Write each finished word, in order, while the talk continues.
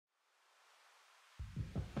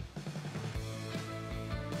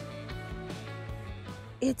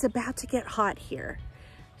it's about to get hot here.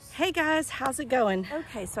 Hey guys, how's it going?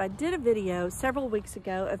 Okay, so I did a video several weeks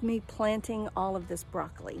ago of me planting all of this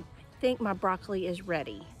broccoli. I think my broccoli is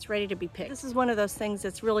ready. It's ready to be picked. This is one of those things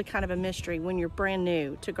that's really kind of a mystery when you're brand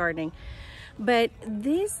new to gardening. But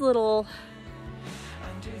these little...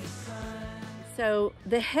 So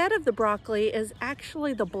the head of the broccoli is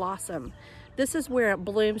actually the blossom. This is where it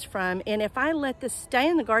blooms from. And if I let this stay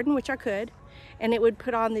in the garden, which I could, and it would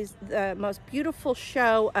put on the most beautiful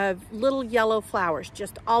show of little yellow flowers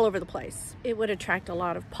just all over the place. It would attract a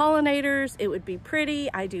lot of pollinators. It would be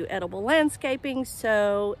pretty. I do edible landscaping,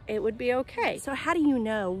 so it would be okay. So how do you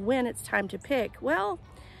know when it's time to pick? Well,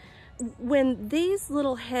 when these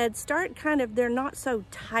little heads start they're not so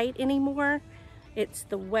tight anymore. It's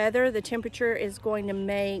the weather, the temperature is going to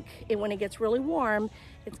make it, when it gets really warm,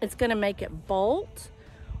 it's going to make it bolt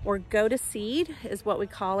or go to seed is what we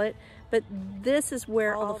call it. But this is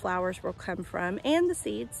where all the flowers will come from and the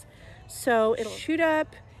seeds. So it'll shoot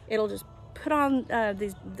up, it'll just put on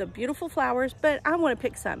the beautiful flowers, but I want to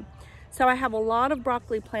pick some. So I have a lot of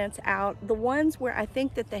broccoli plants out. The ones where I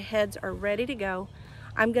think that the heads are ready to go,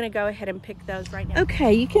 I'm going to go ahead and pick those right now.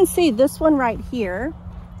 Okay, you can see this one right here.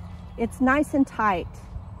 It's nice and tight.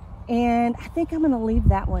 And I think I'm going to leave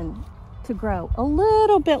that one to grow a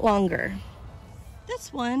little bit longer.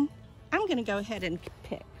 This one, I'm going to go ahead and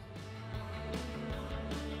pick.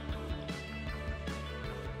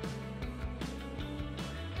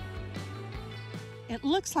 It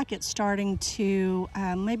looks like it's starting to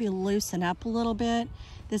maybe loosen up a little bit.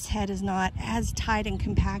 This head is not as tight and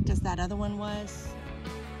compact as that other one was.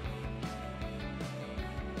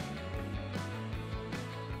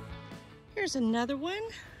 Here's another one.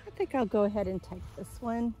 I think I'll go ahead and take this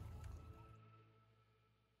one.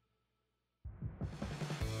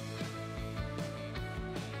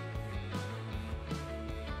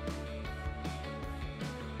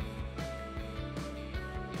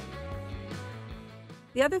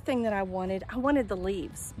 The other thing that I wanted the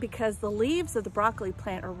leaves, because the leaves of the broccoli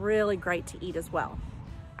plant are really great to eat as well.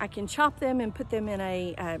 I can chop them and put them in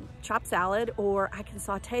a chopped salad, or I can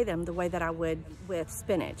saute them the way that I would with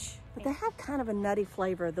spinach. But they have kind of a nutty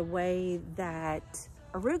flavor the way that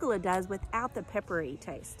arugula does without the peppery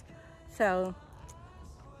taste. So,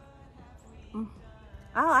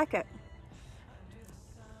 I like it.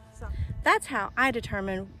 So that's how I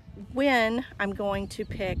determine when I'm going to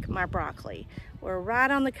pick my broccoli. We're right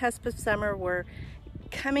on the cusp of summer. We're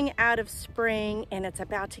coming out of spring and it's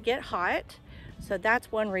about to get hot. So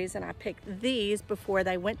that's one reason I picked these before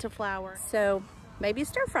they went to flower. So maybe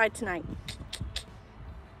stir fry tonight.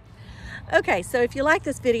 Okay, so if you like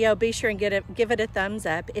this video, be sure and give it a thumbs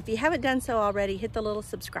up. If you haven't done so already, hit the little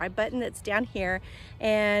subscribe button that's down here.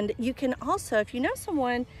 And you can also, if you know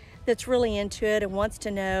someone that's really into it and wants to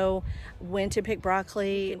know when to pick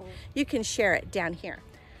broccoli, you can share it down here.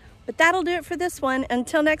 But that'll do it for this one.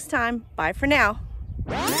 Until next time, bye for now.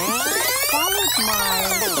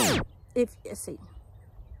 See,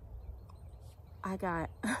 I got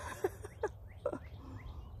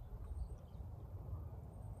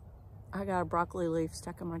a broccoli leaf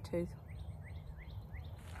stuck in my tooth.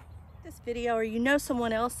 This video, or you know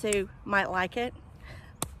someone else who might like it.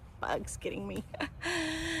 Bugs getting me.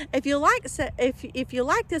 If you like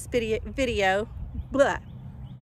this video, blah.